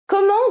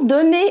Comment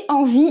donner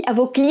envie à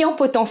vos clients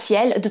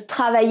potentiels de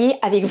travailler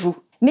avec vous?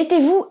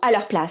 Mettez-vous à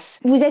leur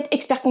place. Vous êtes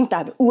expert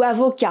comptable ou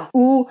avocat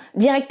ou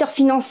directeur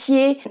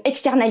financier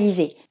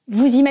externalisé.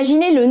 Vous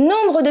imaginez le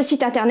nombre de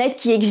sites internet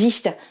qui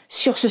existent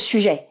sur ce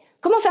sujet.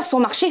 Comment faire son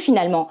marché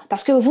finalement?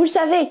 Parce que vous le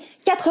savez,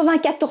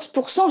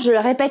 94%, je le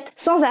répète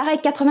sans arrêt,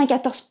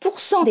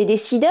 94% des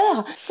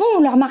décideurs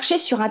font leur marché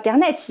sur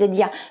internet,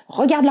 c'est-à-dire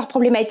regardent leurs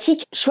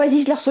problématiques,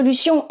 choisissent leurs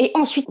solutions et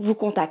ensuite vous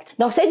contactent.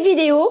 Dans cette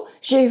vidéo,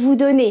 je vais vous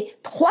donner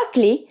 3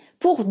 clés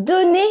pour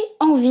donner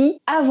envie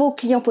à vos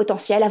clients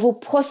potentiels, à vos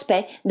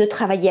prospects de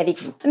travailler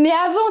avec vous. Mais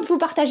avant de vous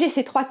partager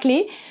ces 3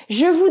 clés,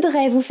 je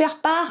voudrais vous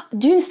faire part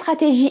d'une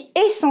stratégie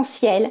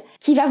essentielle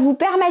qui va vous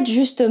permettre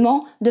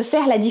justement de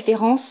faire la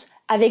différence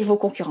avec vos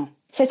concurrents.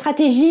 Cette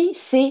stratégie,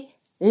 c'est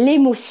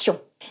l'émotion.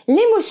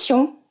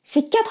 L'émotion,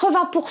 c'est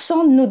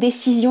 80% de nos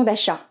décisions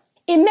d'achat.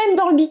 Et même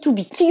dans le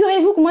B2B.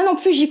 Figurez-vous que moi non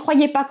plus, j'y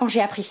croyais pas quand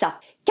j'ai appris ça.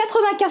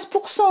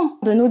 95%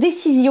 de nos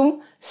décisions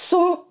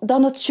sont dans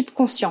notre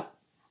subconscient,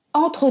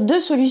 entre 2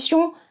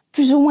 solutions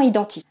plus ou moins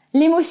identiques.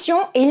 L'émotion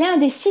est l'un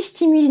des 6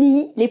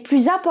 stimuli les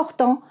plus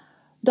importants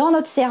dans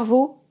notre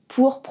cerveau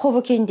pour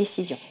provoquer une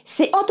décision.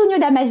 C'est Antonio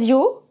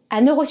Damasio,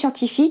 un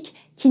neuroscientifique,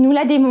 qui nous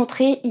l'a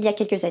démontré il y a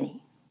quelques années.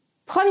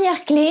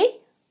 Première clé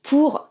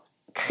pour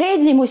créer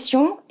de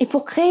l'émotion et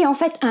pour créer en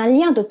fait un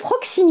lien de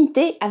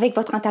proximité avec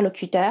votre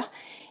interlocuteur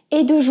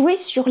et de jouer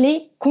sur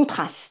les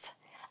contrastes,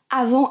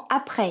 avant,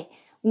 après,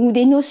 ou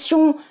des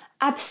notions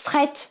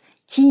abstraites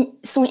qui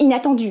sont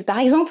inattendues. Par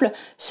exemple,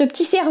 ce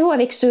petit cerveau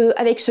avec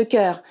ce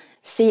cœur,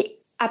 c'est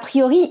a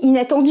priori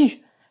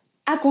inattendu.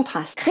 Un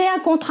contraste. Créer un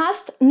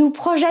contraste nous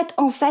projette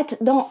en fait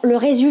dans le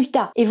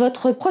résultat. Et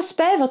votre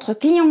prospect, votre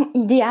client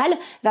idéal,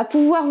 va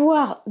pouvoir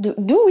voir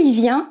d'où il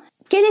vient,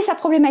 quelle est sa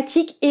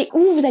problématique et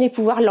où vous allez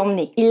pouvoir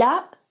l'emmener. Et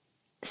là,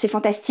 c'est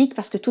fantastique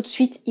parce que tout de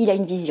suite, il a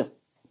une vision.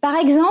 Par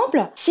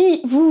exemple,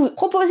 si vous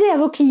proposez à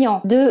vos clients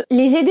de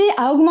les aider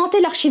à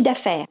augmenter leur chiffre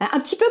d'affaires, un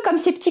petit peu comme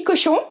ces petits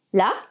cochons,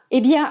 là,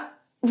 eh bien,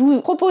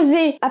 vous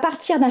proposez, à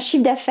partir d'un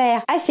chiffre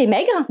d'affaires assez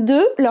maigre,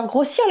 de leur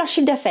grossir leur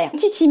chiffre d'affaires. Une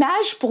petite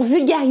image pour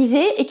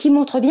vulgariser et qui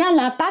montre bien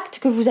l'impact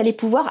que vous allez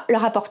pouvoir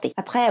leur apporter.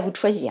 Après, à vous de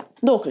choisir.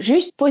 Donc,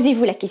 juste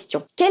posez-vous la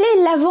question. Quel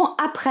est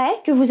l'avant-après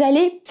que vous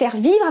allez faire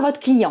vivre à votre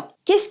client?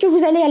 Qu'est-ce que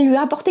vous allez lui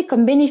apporter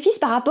comme bénéfice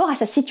par rapport à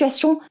sa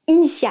situation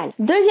initiale?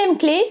 Deuxième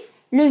clé,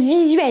 le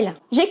visuel.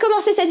 J'ai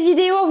commencé cette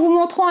vidéo en vous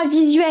montrant un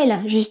visuel,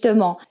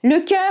 justement. Le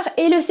cœur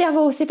et le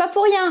cerveau, c'est pas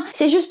pour rien.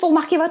 C'est juste pour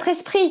marquer votre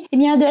esprit. Et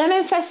bien, de la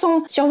même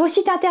façon, sur vos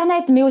sites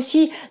internet, mais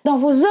aussi dans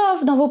vos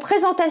offres, dans vos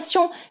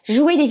présentations,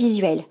 jouez des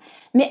visuels.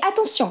 Mais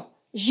attention,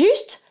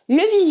 juste,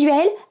 le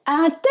visuel a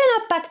un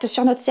tel impact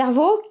sur notre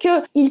cerveau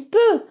qu'il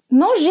peut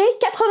manger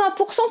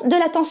 80% de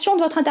l'attention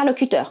de votre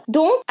interlocuteur.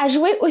 Donc, à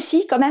jouer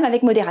aussi quand même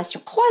avec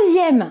modération.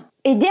 Troisième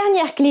et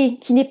dernière clé,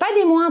 qui n'est pas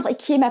des moindres et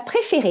qui est ma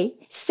préférée,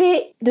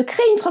 c'est de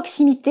créer une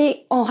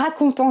proximité en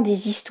racontant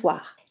des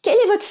histoires. Quel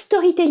est votre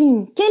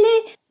storytelling? Quelle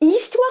est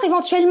l'histoire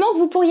éventuellement que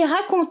vous pourriez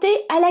raconter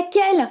à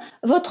laquelle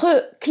votre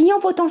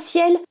client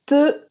potentiel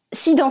peut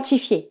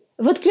s'identifier?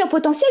 Votre client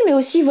potentiel, mais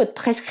aussi votre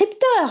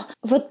prescripteur,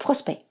 votre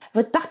prospect,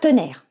 votre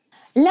partenaire.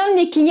 L'un de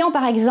mes clients,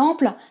 par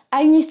exemple,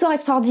 a une histoire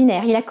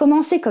extraordinaire. Il a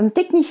commencé comme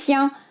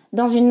technicien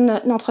dans une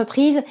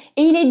entreprise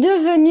et il est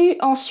devenu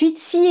ensuite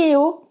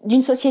CEO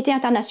d'une société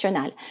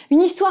internationale.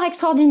 Une histoire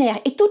extraordinaire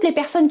et toutes les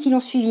personnes qui l'ont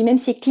suivi, même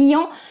ses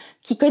clients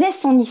qui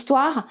connaissent son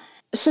histoire,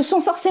 se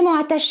sont forcément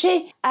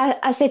attachés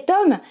à cet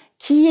homme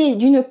qui est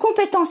d'une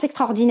compétence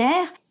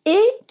extraordinaire et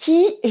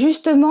qui,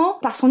 justement,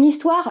 par son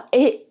histoire,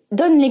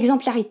 donne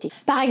l'exemplarité.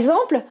 Par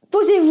exemple,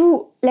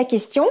 posez-vous la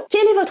question,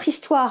 quelle est votre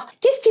histoire?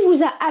 Qu'est-ce qui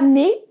vous a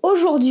amené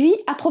aujourd'hui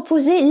à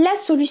proposer la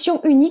solution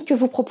unique que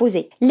vous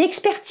proposez?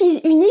 L'expertise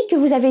unique que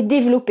vous avez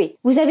développée.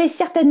 Vous avez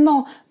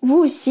certainement, vous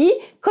aussi,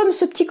 comme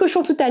ce petit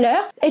cochon tout à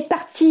l'heure, être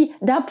parti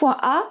d'un point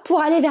A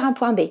pour aller vers un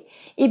point B.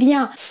 Eh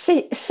bien,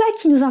 c'est ça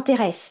qui nous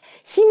intéresse.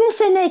 Simon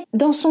Sinek,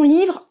 dans son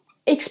livre,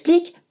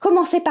 explique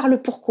commencer par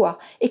le pourquoi.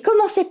 Et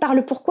commencer par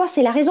le pourquoi,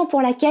 c'est la raison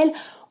pour laquelle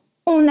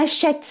on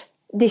achète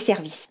des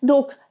services.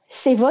 Donc,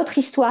 c'est votre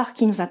histoire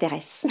qui nous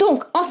intéresse.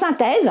 Donc, en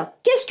synthèse,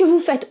 qu'est-ce que vous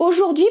faites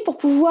aujourd'hui pour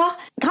pouvoir,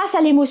 grâce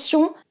à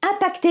l'émotion,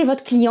 impacter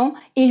votre client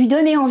et lui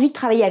donner envie de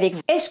travailler avec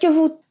vous? Est-ce que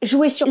vous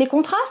jouez sur les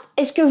contrastes?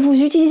 Est-ce que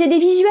vous utilisez des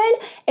visuels?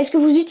 Est-ce que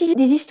vous utilisez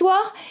des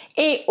histoires?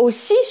 Et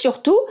aussi,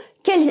 surtout,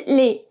 quel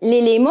est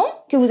l'élément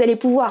que vous allez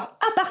pouvoir,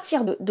 à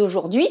partir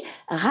d'aujourd'hui,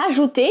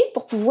 rajouter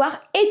pour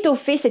pouvoir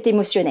étoffer cet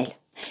émotionnel?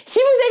 Si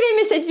vous avez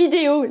aimé cette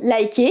vidéo,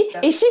 likez.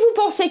 Et si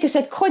vous pensez que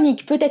cette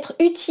chronique peut être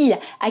utile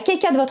à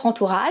quelqu'un de votre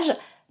entourage,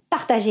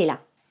 partagez-la.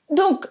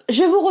 Donc,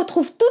 je vous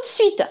retrouve tout de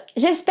suite,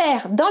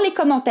 j'espère, dans les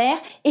commentaires.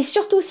 Et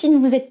surtout, si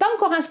vous n'êtes pas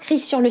encore inscrit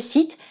sur le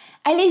site,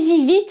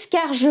 allez-y vite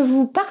car je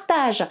vous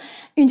partage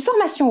une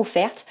formation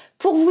offerte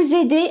pour vous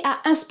aider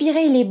à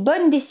inspirer les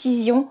bonnes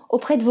décisions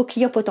auprès de vos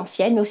clients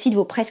potentiels, mais aussi de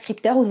vos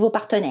prescripteurs ou de vos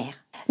partenaires.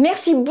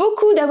 Merci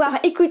beaucoup d'avoir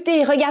écouté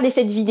et regardé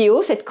cette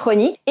vidéo, cette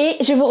chronique, et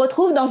je vous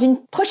retrouve dans une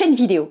prochaine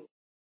vidéo.